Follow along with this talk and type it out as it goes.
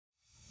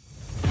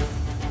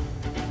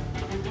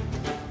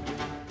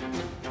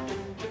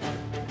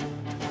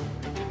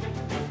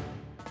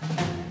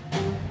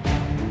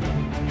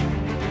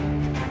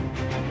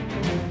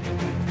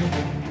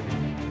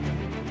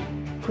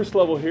Chris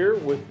Lovell here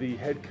with the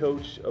head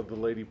coach of the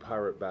Lady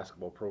Pirate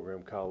basketball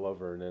program, Kyle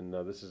Lovorn, and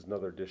this is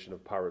another edition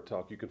of Pirate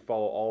Talk. You can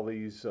follow all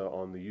these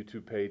on the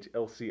YouTube page,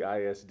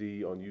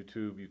 LCISD on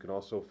YouTube. You can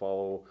also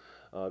follow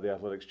the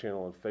athletics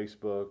channel on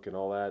Facebook and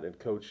all that. And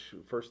Coach,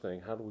 first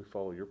thing, how do we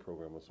follow your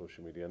program on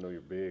social media? I know you're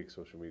a big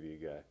social media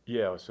guy.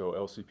 Yeah, so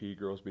LCP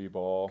Girls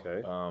B-Ball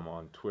Okay.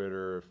 On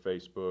Twitter,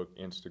 Facebook,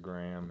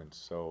 Instagram, and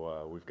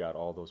so we've got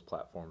all those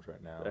platforms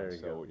right now. There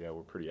you go. Yeah,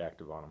 we're pretty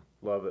active on them.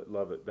 Love it,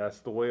 love it.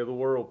 That's the way of the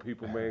world,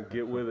 people, man.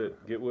 Get with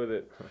it, get with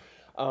it.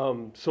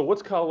 So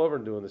what's Kyle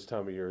Lovorn doing this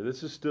time of year?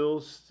 This is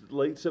still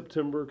late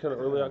September, kind of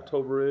early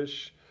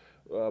October-ish,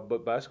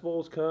 but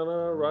basketball is kind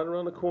of right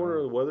around the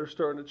corner. The weather's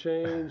starting to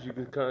change. You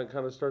can kind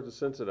of start to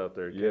sense it out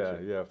there.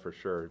 Can't you? Yeah, for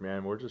sure,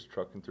 man. We're just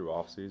trucking through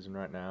off season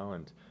right now,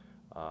 and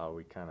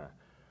we kind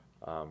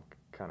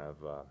of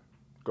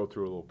go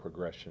through a little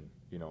progression,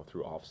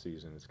 through off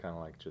season. It's kind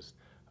of like just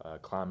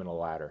climbing a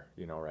ladder,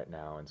 right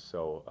now, and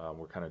so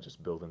we're kind of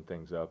just building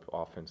things up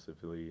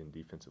offensively and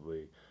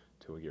defensively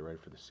till we get ready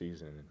for the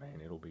season, and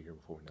man, it'll be here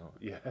before we know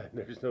it. Yeah,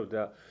 there's no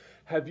doubt.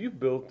 Have you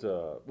built?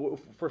 Well,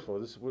 first of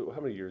all, how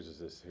many years is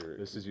this here?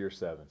 This is year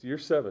 7. Year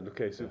 7.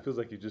 Okay, so it feels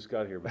like you just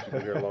got here, but you've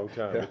been here a long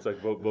time. It's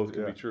like both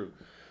can be true.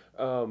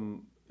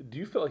 Do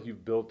you feel like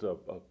you've built a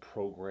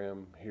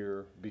program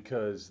here?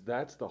 Because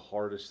that's the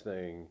hardest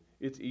thing.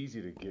 It's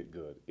easy to get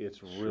good.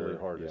 It's really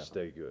hard to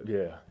stay good.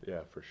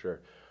 Yeah, for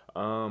sure.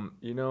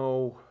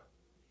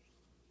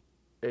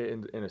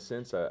 In a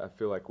sense, I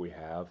feel like we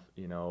have,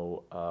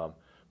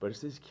 but it's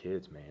these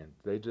kids, man.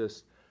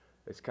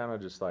 It's kind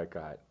of just like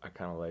I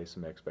kind of lay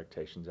some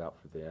expectations out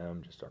for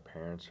them, just our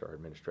parents, our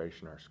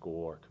administration, our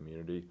school, our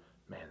community.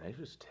 Man, they've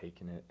just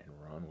taken it and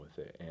run with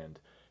it, and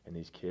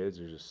these kids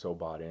are just so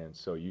bought in.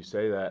 So you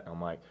say that, and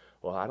I'm like,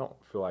 well, I don't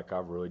feel like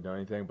I've really done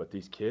anything, but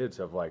these kids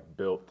have like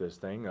built this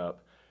thing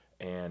up,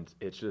 and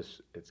it's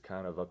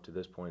kind of up to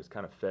this point, it's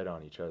kind of fed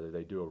on each other.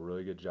 They do a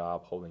really good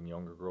job holding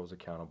younger girls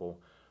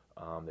accountable.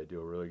 They do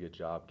a really good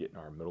job getting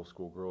our middle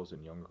school girls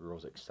and younger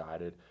girls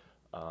excited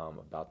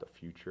about the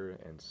future,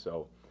 and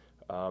so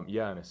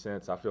in a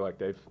sense, I feel like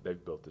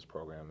they've built this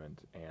program,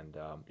 and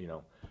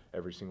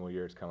every single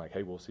year it's kind of like,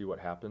 hey, we'll see what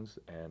happens,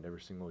 and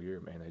every single year,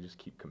 man, they just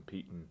keep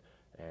competing,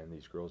 and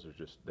these girls are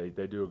just they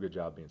do a good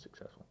job being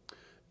successful.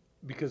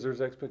 Because there's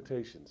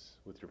expectations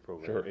with your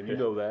program, Sure. and you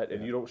know that,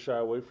 and you don't shy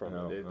away from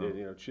No, it.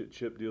 no.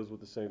 Chip deals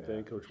with the same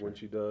thing. Coach sure.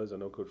 Winchy does. I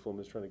know Coach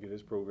Fulman's trying to get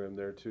his program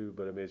there too.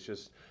 But I mean, it's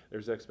just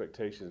there's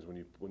expectations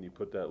when you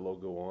put that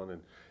logo on,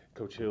 and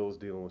Coach Hill's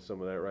dealing with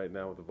some of that right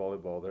now with the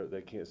volleyball.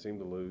 They can't seem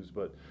to lose.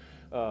 But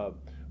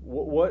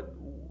what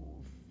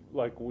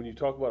like when you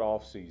talk about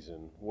off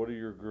season, what are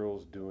your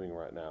girls doing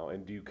right now?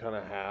 And do you kind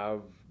of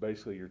have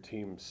basically your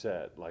team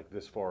set like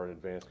this far in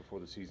advance before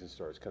the season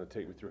starts? Kind of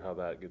take me through how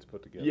that gets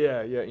put together.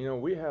 Yeah.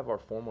 We have our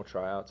formal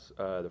tryouts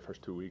the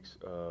first 2 weeks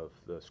of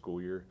the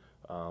school year,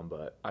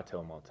 but I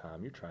tell them all the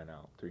time, you're trying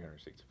out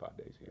 365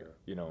 days a year,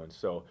 and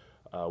so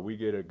we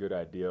get a good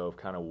idea of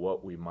kind of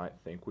what we might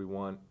think we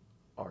want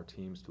our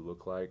teams to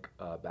look like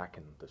back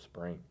in the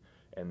spring.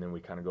 And then we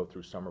kind of go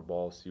through summer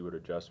ball, see what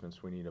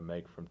adjustments we need to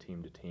make from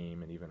team to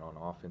team, and even on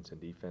offense and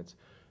defense.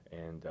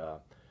 And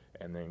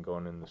then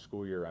going into the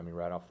school year, I mean,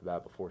 right off the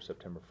bat, before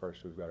September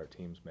 1st, we've got our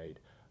teams made.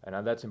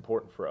 And that's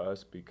important for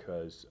us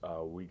because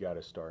we got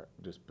to start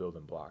just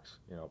building blocks,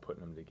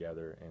 putting them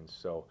together. And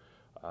so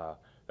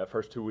that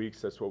first 2 weeks,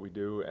 that's what we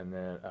do. And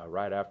then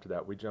right after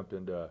that, we jump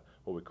into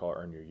what we call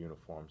Earn Your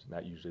Uniforms. And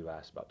that usually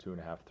lasts about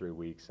 2.5, 3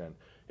 weeks. And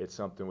it's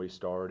something we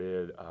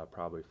started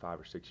probably 5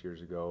 or 6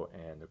 years ago,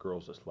 and the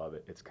girls just love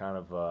it. It's kind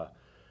of a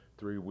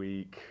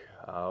 3-week,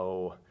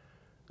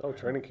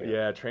 training camp.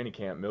 Yeah, training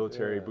camp,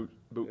 military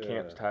boot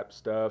camp type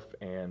stuff,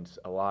 and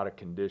a lot of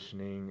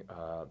conditioning.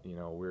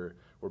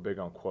 We're big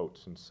on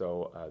quotes, and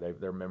so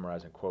they're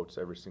memorizing quotes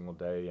every single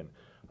day, and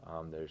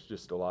there's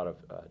just a lot of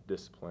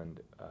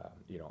disciplined,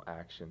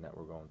 action that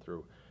we're going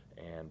through.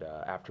 And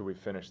after we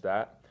finish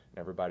that, and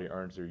everybody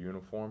earns their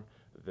uniform,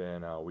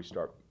 then we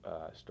start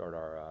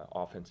our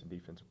offense and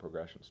defensive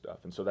progression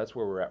stuff. And so that's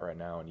where we're at right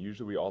now. And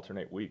usually we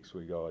alternate weeks.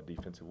 We go a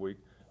defensive week,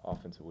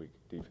 offensive week,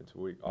 defensive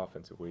week,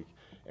 offensive week.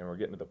 And we're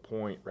getting to the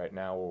point right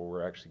now where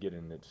we're actually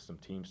getting into some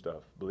team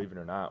stuff. Believe it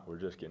or not, we're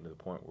just getting to the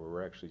point where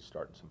we're actually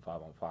starting some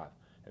 5-on-5.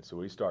 And so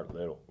we start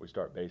little. We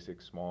start basic,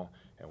 small,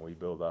 and we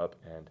build up.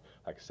 And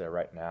like I said,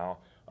 right now,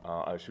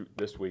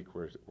 this week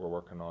we're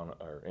working on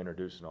or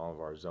introducing all of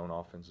our zone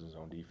offense and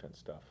zone defense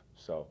stuff.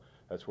 So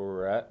that's where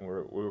we're at. And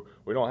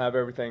we don't have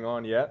everything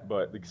on yet,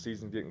 but the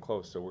season's getting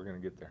close, so we're going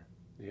to get there.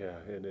 Yeah,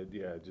 and and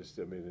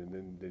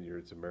then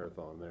it's a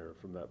marathon there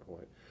from that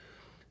point.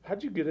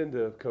 How'd you get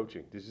into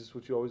coaching? Is this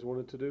what you always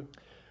wanted to do?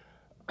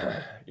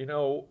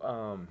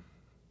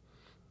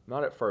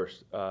 Not at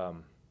first.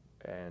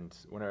 And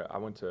when I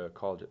went to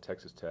college at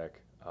Texas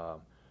Tech,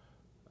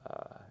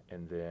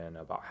 and then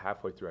about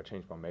halfway through, I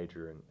changed my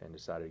major and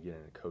decided to get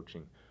into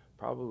coaching.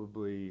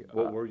 Probably.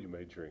 What were you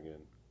majoring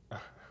in?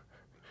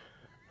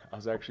 I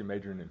was actually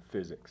majoring in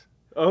physics.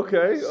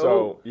 Okay.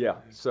 So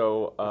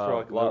for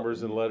like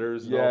numbers and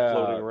letters and all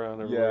floating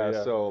around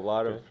everywhere. So a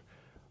lot of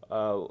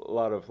a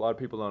lot of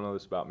people don't know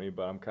this about me,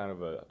 but I'm kind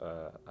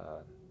of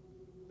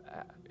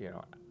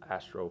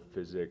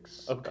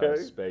astrophysics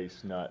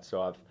space nut.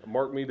 So I've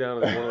mark me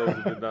down as one of those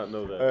who did not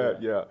know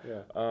that.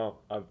 Yeah.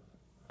 I've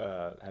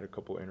had a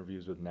couple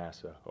interviews with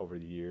NASA over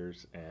the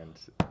years, and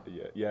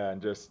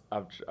and just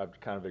I've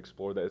kind of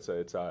explored that.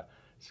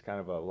 It's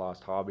kind of a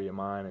lost hobby of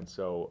mine, and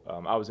so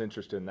I was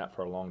interested in that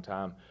for a long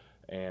time,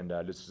 and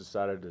just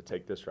decided to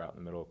take this route in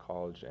the middle of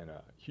college. And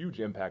a huge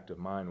impact of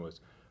mine was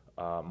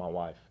my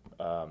wife.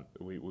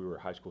 We were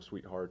high school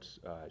sweethearts.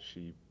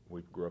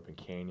 We grew up in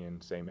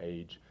Canyon, same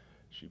age.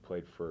 She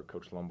played for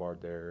Coach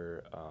Lombard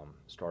there,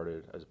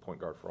 started as a point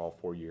guard for all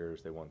 4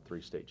 years. They won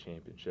 3 state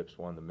championships,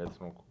 won the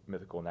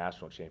mythical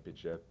national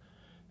championship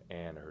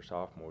and her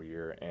sophomore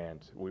year.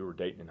 And we were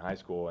dating in high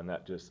school, and I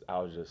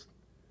was just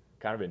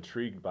kind of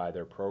intrigued by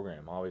their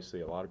program.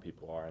 Obviously, a lot of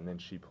people are. And then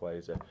she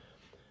plays at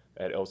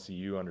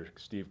LCU under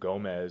Steve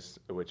Gomez,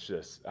 which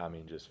just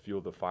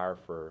fueled the fire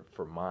for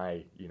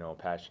my,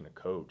 passion to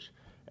coach.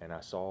 And I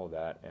saw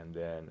that, and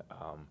then,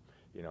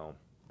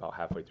 about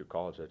halfway through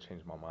college, I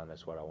changed my mind.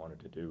 That's what I wanted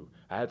to do.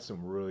 I had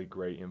some really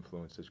great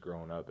influences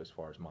growing up as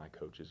far as my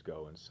coaches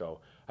go, and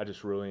so I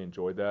just really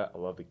enjoyed that. I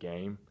love the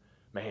game.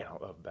 Man, I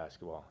love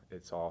basketball.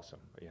 It's awesome.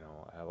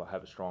 I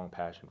have a strong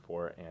passion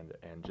for it,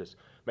 and just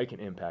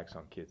making impacts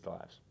on kids'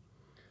 lives.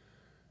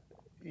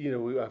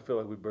 I feel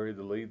like we buried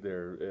the lead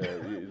there,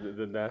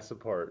 the NASA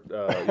part.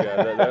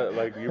 That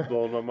like you're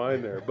blowing my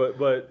mind there.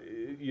 But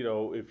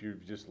if you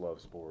just love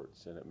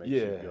sports and it makes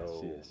you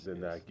go, then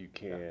like you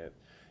can't.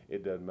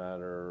 It doesn't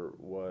matter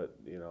what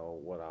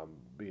I'm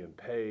being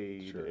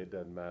paid. Sure. It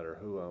doesn't matter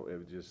who I'm. It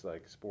was just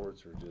like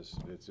sports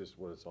it's just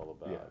what it's all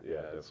about.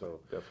 Yeah, definitely.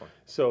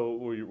 So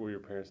were your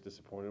parents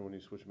disappointed when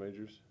you switched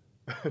majors?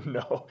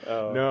 No,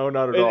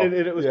 not at all. And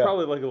it was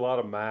probably like a lot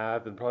of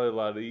math and probably a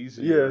lot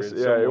easier. Yes,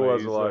 it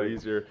was a lot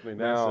easier. I mean,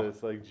 now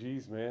it's like,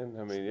 geez, man.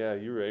 I mean,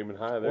 you were aiming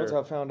high there. Once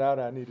I found out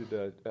I needed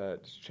to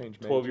change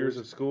majors. 12 years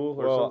of school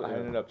or something? I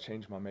ended up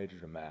changing my major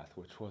to math,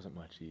 which wasn't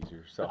much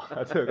easier. So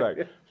I took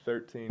like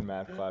 13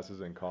 math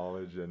classes in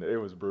college, and it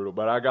was brutal.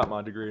 But I got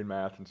my degree in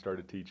math and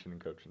started teaching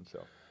and coaching.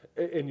 So.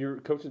 And your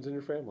coaching's in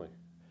your family?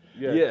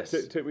 Yeah. Yes.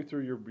 Take me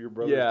through your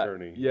brother's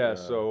journey. Yeah,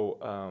 so...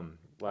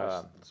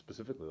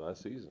 specifically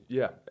last season.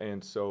 Yeah,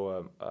 and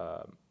so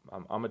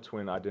I'm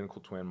a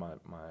identical twin. My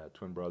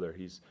twin brother,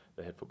 he's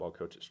the head football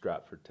coach at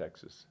Stratford,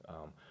 Texas,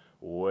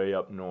 way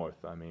up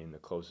north. I mean, the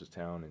closest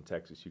town in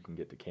Texas you can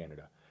get to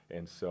Canada.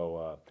 And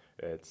so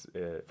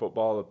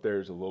football up there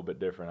is a little bit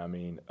different. I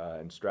mean,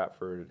 in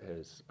Stratford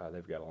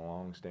they've got a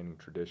long-standing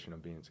tradition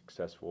of being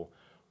successful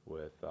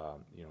with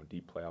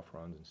deep playoff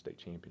runs and state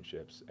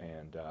championships,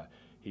 and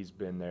he's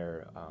been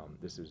there.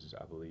 This is,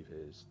 I believe,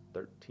 his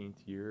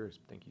 13th year.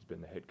 I think he's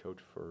been the head coach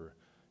for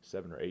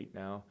 7 or 8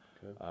 now.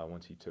 Okay.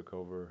 Once he took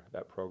over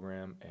that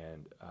program,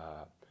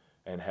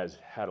 and has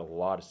had a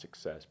lot of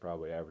success,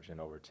 probably averaging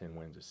over 10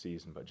 wins a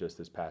season. But just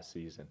this past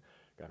season,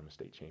 got him a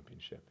state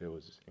championship. It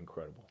was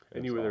incredible.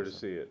 And you were there to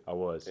see it. I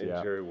was, in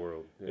Jerry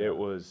World. Yeah. It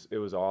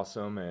was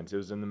awesome, and it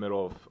was in the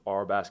middle of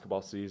our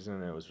basketball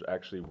season. And it was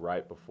actually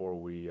right before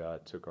we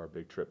took our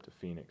big trip to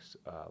Phoenix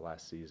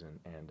last season,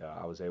 and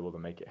I was able to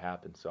make it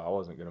happen. So I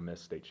wasn't going to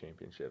miss state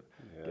championship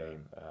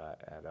game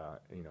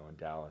in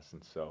Dallas,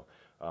 and so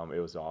it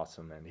was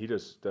awesome. And he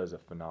just does a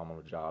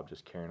phenomenal job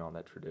just carrying on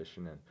that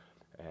tradition,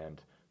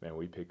 and man,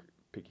 we pick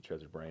each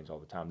other's brains all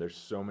the time. There's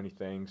so many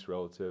things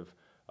relative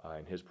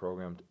in his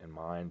program and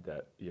mine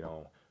that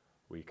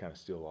we kind of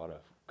steal a lot of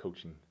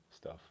coaching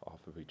stuff off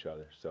of each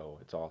other. So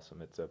it's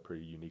awesome. It's a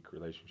pretty unique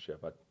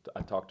relationship.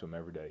 I talk to him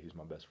every day. He's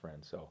my best friend.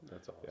 So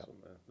that's awesome,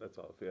 man. That's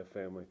awesome. Yeah,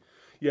 family.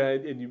 Yeah,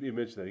 and you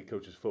mentioned that he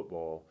coaches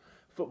football.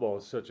 Football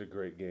is such a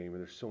great game,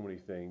 and there's so many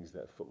things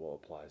that football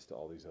applies to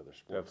all these other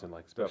sports, and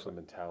like special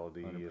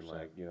mentality 100%. And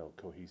like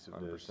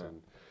cohesiveness 100%.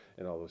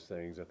 and all those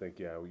things. I think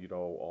you'd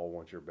all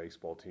want your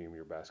baseball team,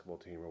 your basketball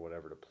team, or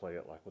whatever to play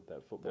it like with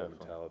that football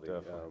mentality.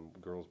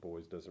 Girls,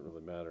 boys, doesn't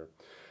really matter.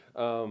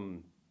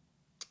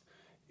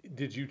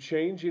 Did you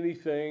change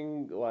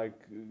anything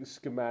like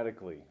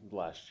schematically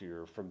last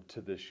year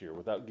to this year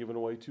without giving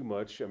away too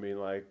much? I mean,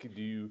 like,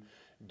 do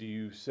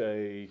you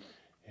say,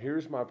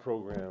 here's my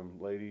program,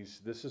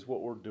 ladies, this is what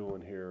we're doing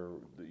here,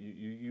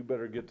 you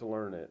better get to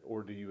learn it?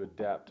 Or do you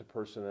adapt to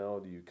personnel?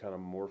 Do you kind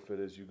of morph it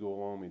as you go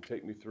along? I mean,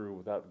 take me through,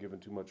 without giving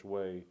too much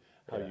away,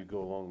 how you go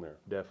along there.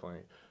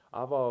 Definitely.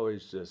 I've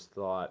always just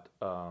thought,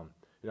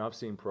 I've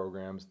seen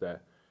programs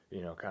that,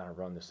 kind of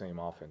run the same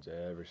offense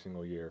every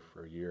single year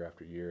for year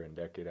after year and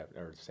decade after,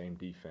 or the same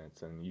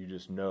defense, and you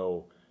just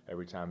know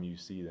every time you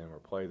see them or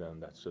play them,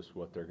 that's just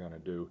what they're going to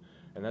do,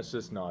 and that's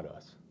just not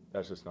us.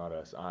 That's just not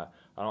us. I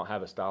don't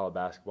have a style of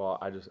basketball.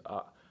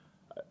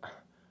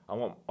 I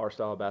want our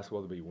style of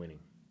basketball to be winning.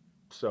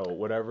 So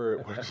whatever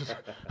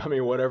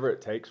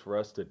it takes for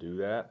us to do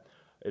that,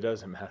 it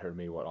doesn't matter to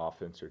me what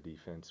offense or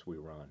defense we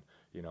run.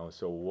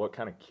 So what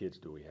kind of kids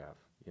do we have?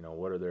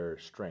 What are their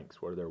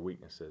strengths? What are their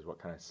weaknesses? What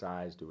kind of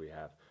size do we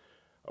have?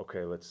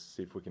 Okay, let's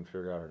see if we can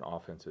figure out an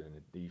offense and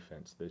a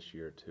defense this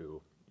year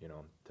to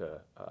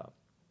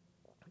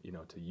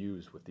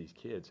use with these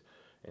kids.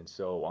 And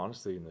so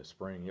honestly, in the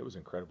spring, it was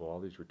incredible.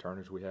 All these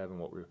returners we have,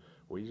 and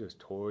we just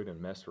toyed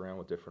and messed around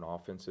with different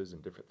offenses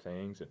and different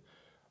things. And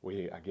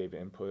I gave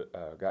input,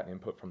 got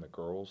input from the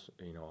girls.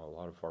 You know, a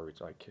lot of our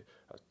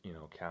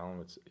Callan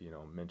would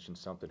mention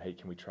something. Hey,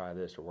 can we try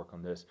this or work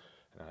on this?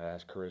 And I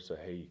asked Carissa,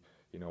 hey,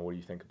 what do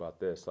you think about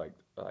this? Like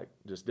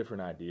just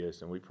different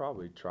ideas. And we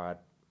probably tried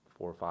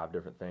 4 or 5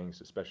 different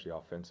things, especially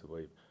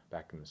offensively,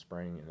 back in the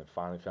spring, and then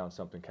finally found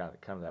something kind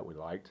of that we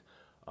liked.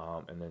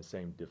 And then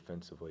same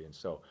defensively. And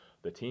so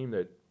the team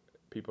that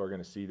people are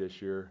going to see this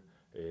year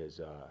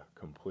is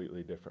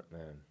completely different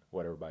than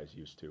what everybody's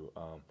used to.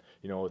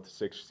 With the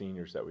 6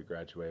 seniors that we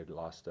graduated,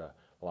 lost a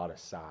lot of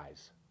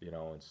size,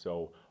 and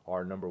so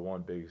our number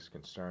one biggest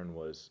concern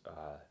was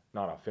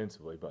not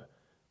offensively, but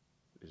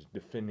is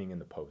defending in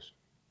the post,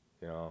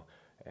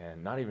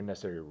 and not even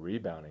necessarily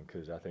rebounding,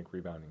 because I think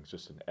rebounding is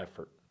just an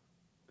effort.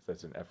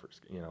 That's an effort,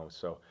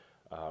 so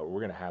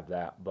we're going to have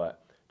that,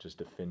 but just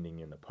defending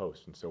in the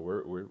post. And so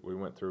we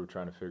went through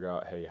trying to figure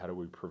out, hey, how do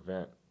we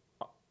prevent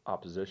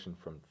opposition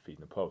from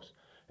feeding the post?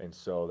 And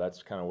so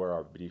that's kind of where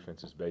our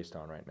defense is based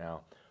on right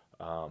now.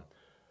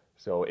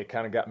 So it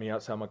kind of got me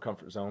outside my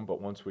comfort zone,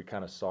 but once we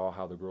kind of saw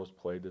how the girls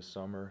played this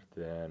summer,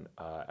 then,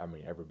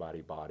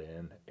 everybody bought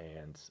in,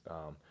 and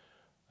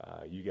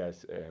you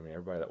guys,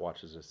 everybody that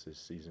watches us this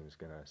season is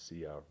going to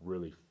see a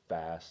really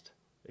fast,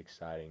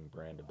 exciting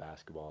brand of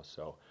basketball.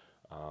 So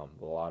a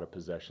lot of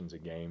possessions a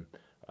game.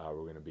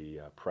 We're going to be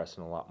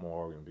pressing a lot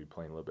more. We're going to be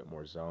playing a little bit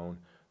more zone.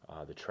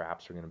 The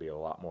traps are going to be a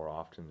lot more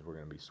often. We're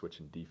going to be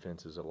switching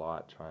defenses a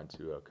lot, trying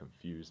to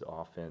confuse the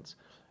offense.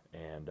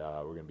 And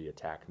we're going to be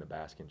attacking the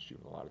basket and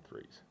shooting a lot of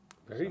threes.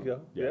 There you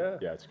go. Yeah,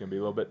 it's going to be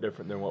a little bit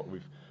different than what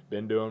we've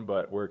been doing,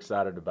 but we're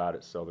excited about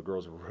it. So the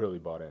girls are really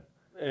bought in.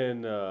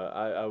 And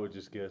I would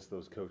just guess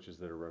those coaches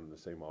that are running the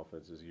same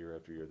offenses year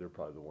after year, they're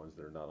probably the ones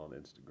that are not on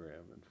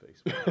Instagram and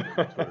Facebook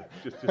and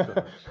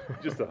Twitter.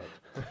 Just a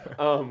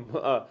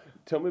hunch.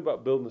 Tell me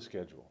about building the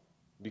schedule,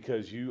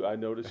 because I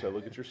noticed, I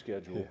look at your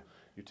schedule. Yeah.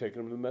 You're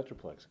taking them to the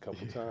Metroplex a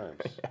couple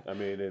times.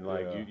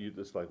 You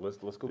just like,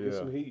 let's go get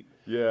some heat.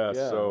 Yeah.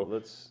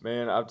 So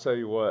man, I'll tell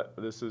you what,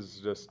 this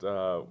is just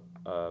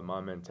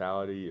my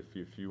mentality.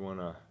 If you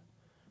wanna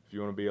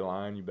be a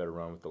Lion, you better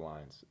run with the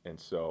Lions. And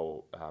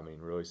so,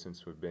 really,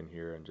 since we've been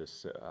here and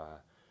just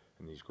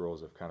and these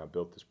girls have kind of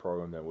built this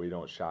program, that we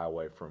don't shy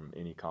away from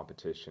any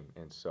competition.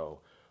 And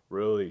so,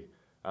 really,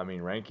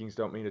 rankings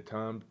don't mean a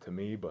ton to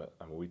me, but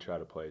we try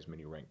to play as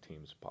many ranked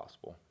teams as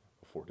possible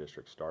before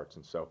district starts.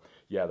 And so,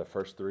 the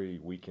first 3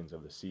 weekends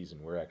of the season,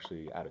 we're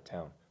actually out of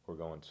town. We're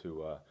going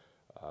to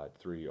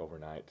 3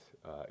 overnight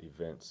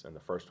events, and the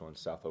first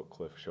one's South Oak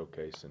Cliff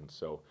Showcase. And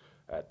so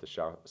at the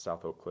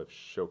South Oak Cliff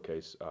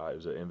Showcase, it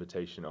was an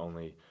invitation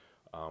only.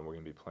 We're going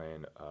to be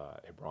playing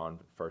Hebron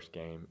first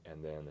game,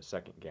 and then the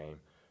second game,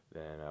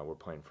 then we're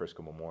playing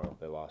Frisco Memorial.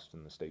 They lost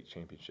in the state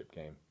championship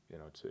game,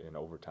 in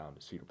overtime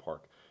to Cedar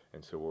Park.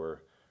 And so we're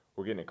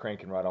getting it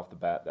cranking right off the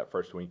bat that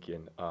first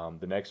weekend.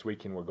 The next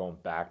weekend, we're going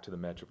back to the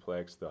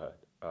Metroplex. The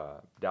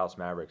Dallas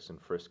Mavericks and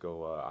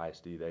Frisco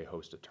ISD, they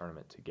host a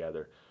tournament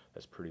together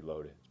that's pretty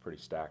loaded. It's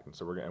pretty stacked. And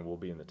so we'll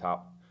be in the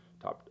top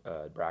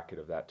bracket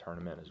of that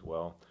tournament as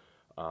well.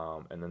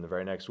 And then the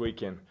very next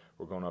weekend,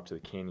 we're going up to the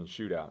Canyon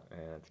Shootout.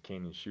 And at the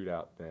Canyon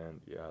Shootout, then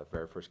the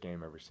very first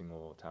game, every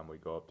single time we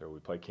go up there, we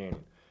play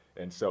Canyon.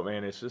 And so,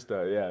 man, it's just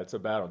it's a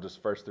battle.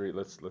 Just first 3,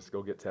 let's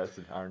go get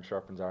tested. Iron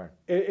sharpens iron.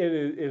 And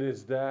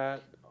is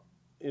that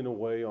in a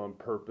way on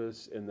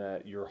purpose, in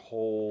that your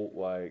whole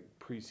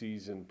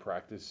preseason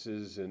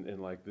practices and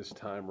like this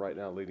time right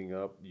now leading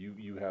up,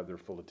 you have their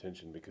full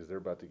attention, because they're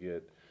about to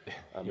get,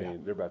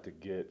 they're about to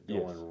get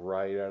going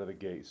right out of the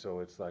gate. So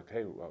it's like,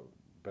 hey,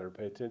 better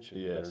pay attention.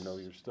 You better know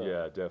your stuff.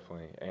 Yeah,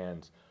 definitely.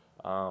 And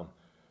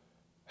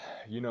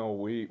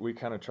we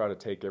kind of try to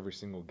take every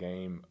single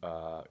game,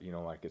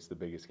 like it's the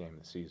biggest game of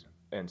the season.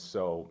 And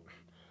so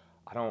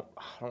I don't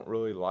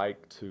really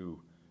like to,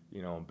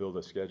 build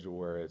a schedule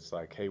where it's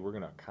like, hey, we're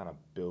going to kind of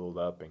build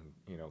up and,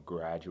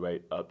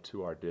 graduate up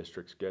to our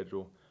district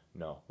schedule.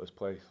 No, let's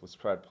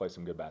try to play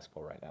some good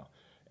basketball right now.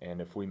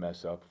 And if we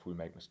mess up, if we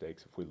make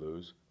mistakes, if we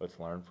lose, let's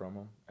learn from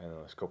them, and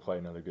let's go play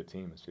another good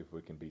team and see if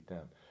we can beat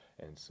them.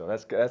 And so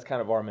that's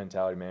kind of our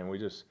mentality, man. We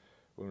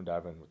want to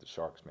dive in with the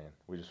Sharks, man.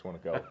 We just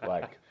want to go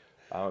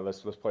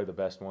let's play the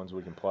best ones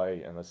we can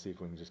play, and let's see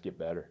if we can just get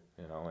better,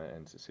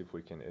 and see if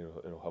we can.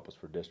 It'll help us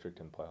for district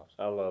and playoffs.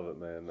 I love it,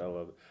 man. I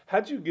love it.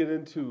 How'd you get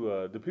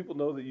into? Do people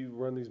know that you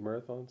run these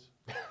marathons?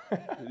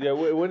 Yeah.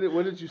 When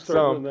did you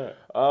start doing that?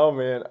 Oh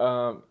man.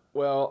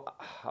 Well,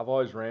 I've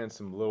always ran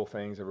some little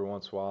things every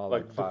once in a while.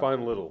 Like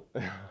define little.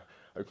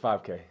 Like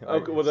 5K.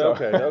 Okay. Well,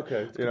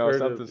 okay.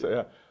 Something.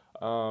 Yeah.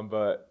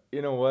 But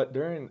you know what?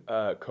 During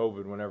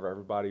COVID, whenever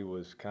everybody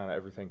was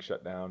everything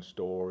shut down,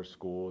 stores,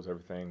 schools,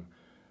 everything.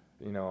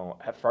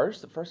 At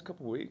first, the first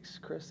couple of weeks,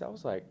 Chris, that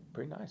was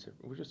pretty nice.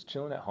 We're just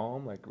chilling at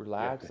home,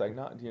 relaxed,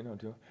 not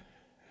doing.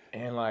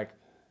 And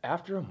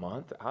after a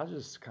month, I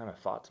just kind of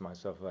thought to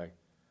myself,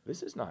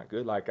 this is not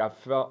good. I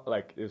felt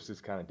like this is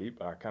kind of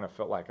deep. I kind of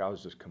felt like I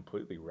was just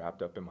completely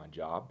wrapped up in my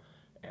job,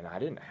 and I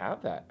didn't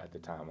have that at the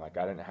time. Like,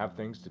 I didn't have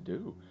things to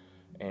do.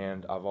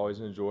 And I've always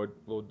enjoyed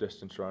a little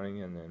distance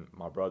running, and then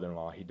my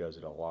brother-in-law, he does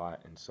it a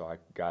lot, and so I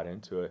got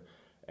into it.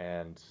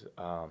 And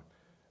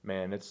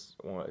man, it's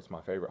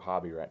my favorite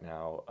hobby right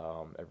now.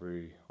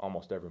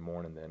 Almost every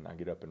morning, then I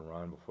get up and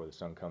run before the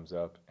sun comes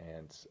up,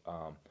 and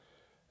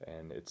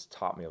it's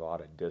taught me a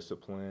lot of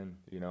discipline.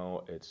 You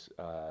know,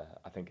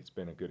 I think it's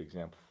been a good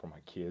example for my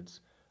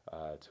kids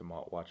to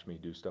watch me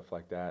do stuff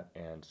like that,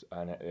 and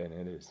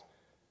it is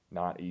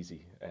not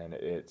easy, and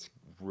it's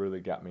really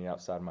got me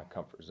outside my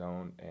comfort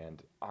zone.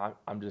 And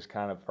I'm just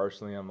kind of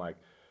personally, I'm like,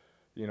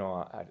 you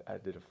know, I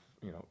did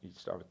you know, you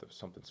start with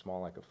something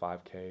small like a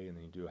 5K, and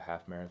then you do a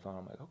half marathon.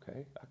 I'm like,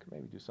 okay, I could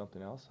maybe do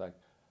something else. Like,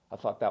 I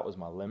thought that was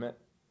my limit.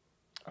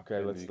 Okay,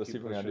 And let's see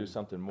if we're gonna do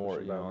something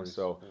more. You know, and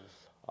so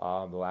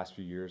the last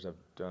few years I've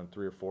done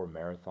 3 or 4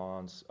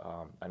 marathons,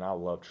 and I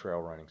love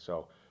trail running.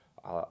 So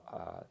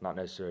not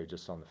necessarily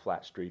just on the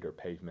flat street or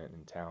pavement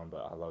in town,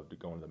 but I love to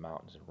go into the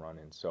mountains and run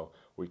in. So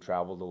we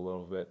traveled a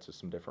little bit to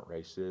some different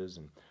races,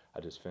 and I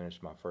just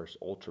finished my first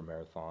ultra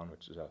marathon,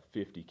 which is a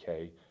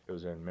 50K. It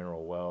was in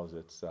Mineral Wells.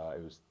 It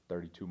was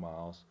 32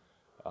 miles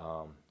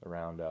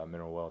around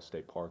Mineral Wells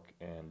State Park,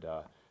 and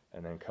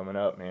then coming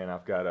up, man,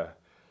 I've got a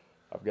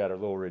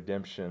little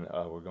redemption.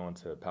 We're going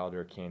to Palo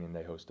Duro Canyon.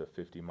 They host a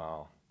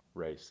 50-mile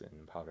race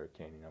in Palo Duro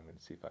Canyon. I'm going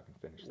to see if I can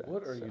finish that.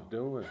 What are you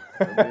doing?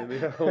 I mean,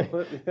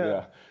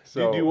 yeah.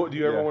 So do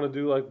you ever want to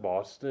do like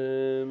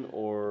Boston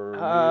or New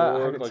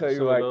York, I can tell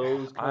you, like,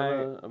 those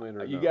kinda, I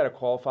mean, you no? got to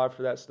qualify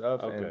for that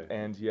stuff, Okay.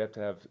 and you have to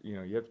have, you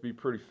know, you have to be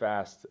pretty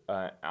fast.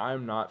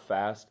 I'm not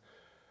fast.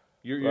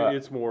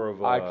 It's more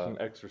of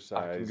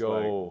exercise, I can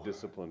go, like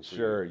discipline.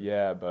 Sure,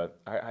 yeah, but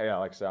I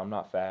like I said, I'm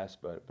not fast,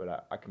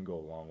 but I can go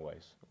a long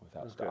ways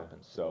without stopping.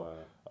 So,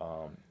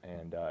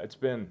 it's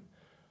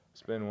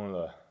been one of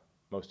the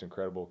most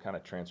incredible kind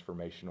of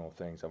transformational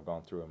things I've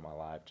gone through in my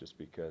life, just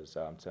because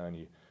I'm telling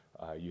you,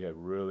 you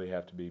really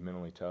have to be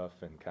mentally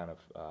tough, and kind of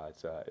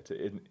it's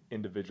an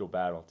individual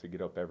battle to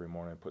get up every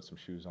morning and put some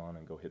shoes on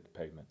and go hit the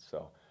pavement.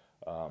 So,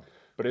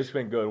 but it's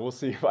been good. We'll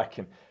see if I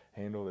can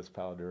handle this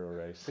Palo Duro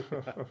race.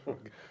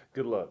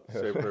 Good luck.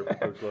 Say a prayer for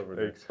Coach Lovorn.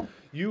 Thanks.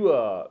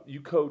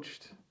 You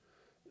coached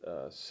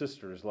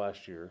sisters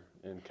last year,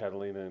 in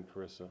Catalina and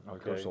Carissa. I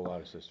coached a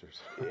lot of sisters.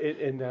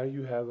 And now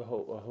you have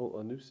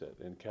a new set,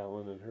 in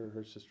Callan and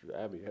her sister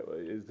Abby.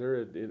 Is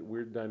there a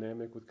weird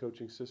dynamic with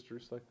coaching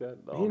sisters like that?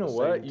 You know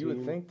what? You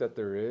would think that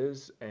there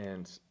is,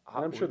 and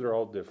I'm sure they're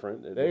all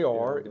different. They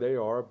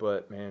are,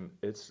 but man,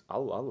 I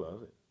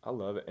love it. I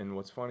love it. And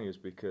what's funny is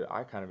because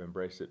I kind of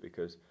embrace it,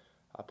 because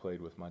I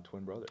played with my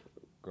twin brother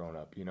growing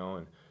up, you know,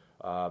 and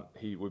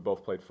we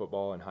both played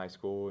football in high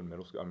school and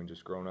middle school. I mean,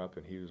 just growing up,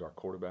 and he was our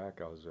quarterback.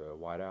 I was a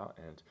wideout,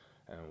 and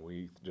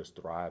we just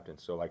thrived. And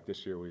so, like,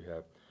 this year we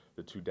have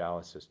the 2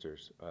 Dallas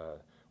sisters.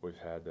 We've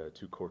had the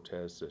 2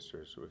 Cortez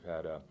sisters. We've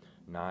had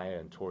Naya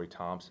and Tori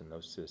Thompson,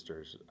 those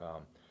sisters.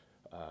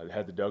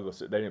 Had the Douglas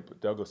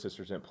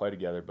sisters didn't play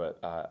together,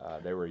 but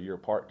they were a year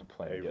apart to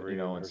play, Avery, you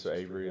know, and so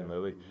Avery and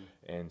Lily. Mm-hmm.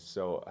 And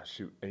so,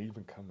 and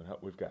even coming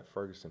up, we've got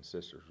Ferguson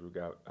sisters.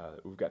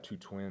 We've got 2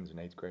 twins in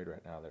 8th grade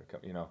right now that are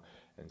coming, you know.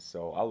 And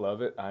so I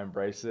love it. I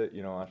embrace it.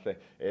 You know, I think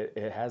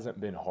it hasn't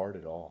been hard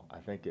at all. I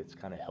think it's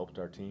kind of helped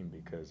our team,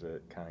 because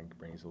it kind of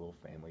brings a little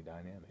family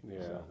dynamic.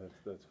 Yeah, so,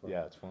 that's fun.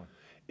 Yeah, it's fun.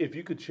 If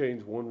you could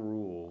change one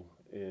rule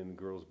in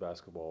girls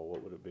basketball,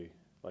 what would it be?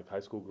 Like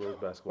high school girls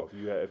basketball.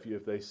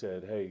 If they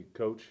said, "Hey,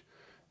 coach,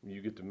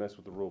 you get to mess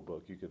with the rule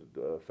book. You could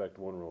affect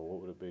one rule,"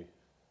 what would it be?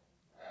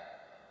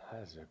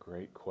 That is a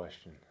great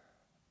question.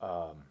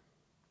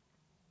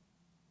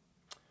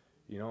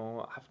 You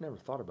know, I've never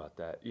thought about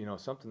that. You know,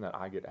 something that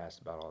I get asked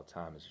about all the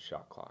time is a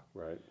shot clock.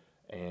 Right.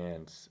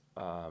 And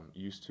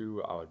used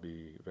to, I would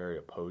be very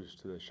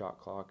opposed to the shot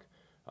clock.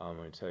 I'm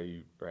going to tell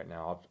you right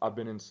now, I've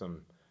been in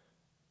some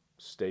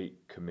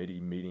state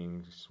committee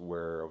meetings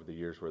where over the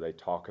years where they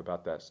talk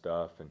about that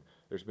stuff, and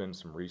there's been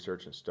some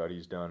research and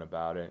studies done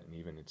about it, and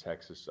even in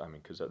Texas, I mean,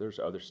 because there's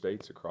other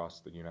states across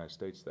the United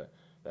States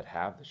that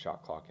have the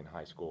shot clock in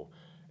high school.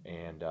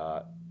 And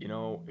you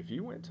know, if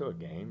you went to a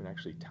game and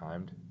actually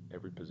timed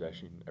every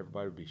possession,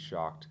 everybody would be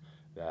shocked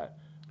that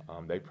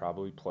they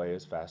probably play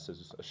as fast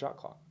as a shot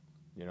clock.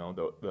 You know,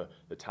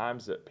 the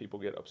times that people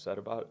get upset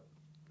about it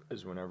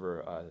is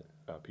whenever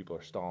people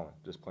are stalling,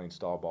 just playing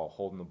stall ball,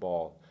 holding the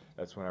ball.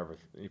 That's whenever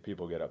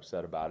people get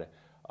upset about it.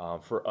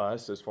 For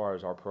us, as far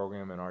as our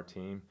program and our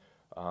team,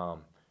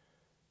 I'm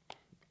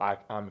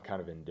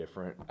kind of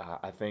indifferent.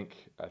 I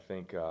think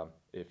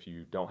if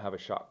you don't have a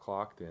shot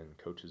clock, then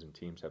coaches and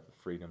teams have the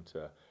freedom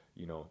to,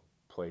 you know,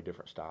 play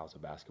different styles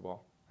of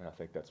basketball, and I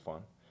think that's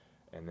fun.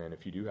 And then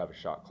if you do have a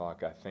shot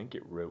clock, I think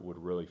it would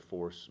really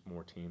force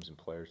more teams and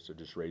players to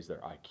just raise their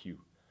IQ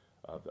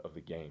of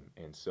the game.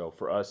 And so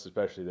for us,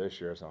 especially this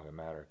year, it's not going to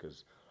matter,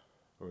 because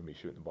we're going to be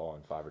shooting the ball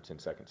in 5 or 10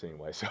 seconds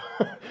anyway. So,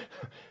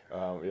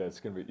 yeah, it's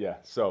going to be, yeah.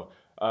 So,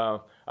 I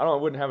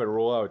wouldn't have a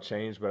rule I would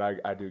change, but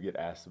I do get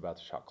asked about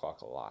the shot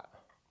clock a lot.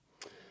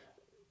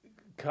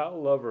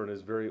 Kyle Lovorn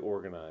is very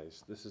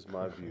organized. This is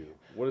my view.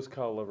 What is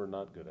Kyle Lovorn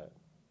not good at?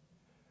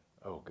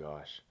 Oh,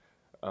 gosh.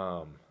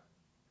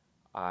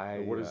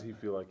 What does he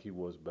feel like he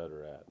was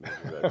better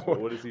at?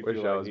 What does he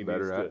feel like he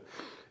needs to?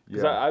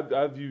 Because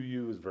I view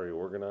you as very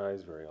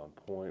organized, very on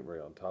point,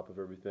 very on top of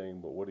everything.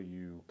 But what do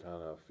you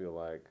kind of feel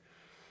like?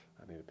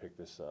 I need to pick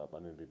this up. I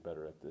need to be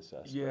better at this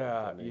aspect.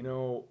 Yeah,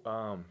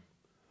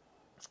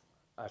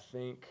 I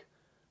think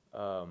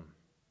I've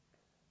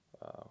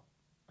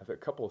had a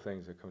couple of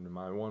things that come to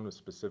mind. One was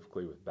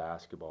specifically with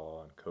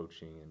basketball and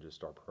coaching and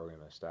just our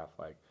program and staff.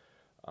 Like,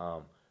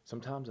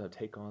 sometimes I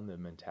take on the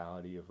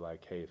mentality of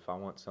like, hey, if I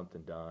want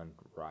something done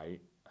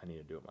right, I need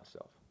to do it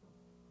myself.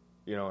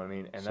 You know what I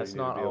mean? And so that's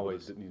not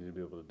always. You need to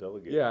be able to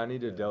delegate. Yeah, I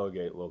need to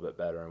delegate a little bit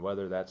better, and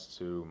whether that's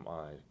to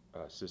my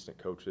assistant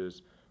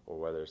coaches or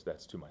whether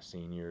that's to my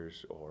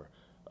seniors or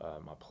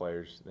my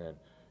players, then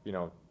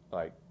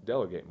like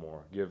delegate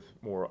more, give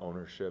more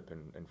ownership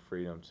and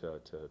freedom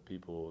to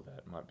people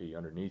that might be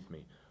underneath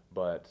me.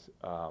 But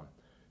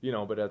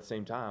but at the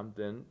same time,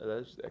 then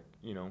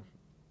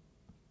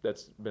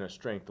that's been a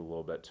strength a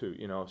little bit too.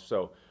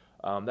 So.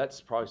 That's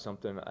probably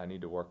something I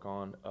need to work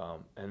on.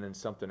 And then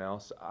something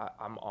else,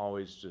 I'm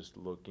always just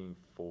looking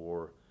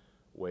for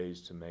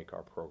ways to make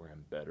our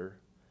program better.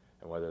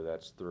 And whether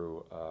that's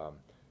through,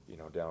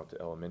 down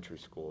to elementary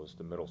schools,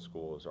 the middle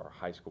schools, our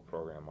high school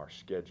program, our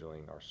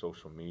scheduling, our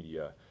social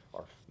media,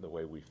 the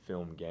way we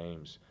film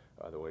games,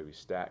 the way we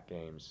stat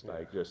games,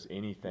 like just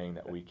anything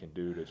that we can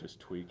do to just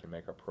tweak and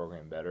make our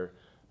program better.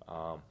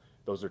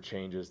 Those are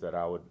changes that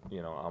I would,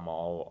 I'm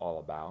all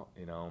about,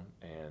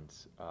 and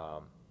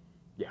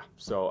yeah,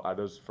 so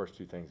those are the first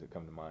two things that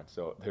come to mind.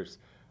 So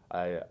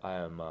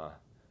I'm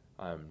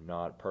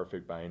not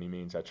perfect by any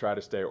means. I try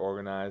to stay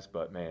organized,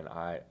 but man,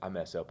 I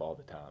mess up all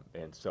the time,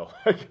 and so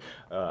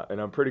and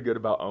I'm pretty good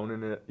about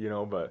owning it,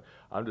 But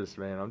I'm just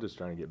trying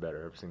to get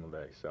better every single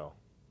day. So,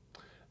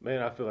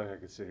 man, I feel like I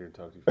could sit here and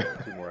talk to you for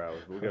like 2 more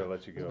hours, but we gotta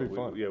let you go. It'll be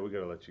fun. We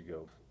gotta let you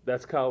go.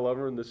 That's Kyle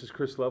Lovorn. This is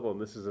Chris Lovell,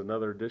 and this is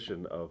another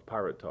edition of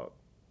Pirate Talk.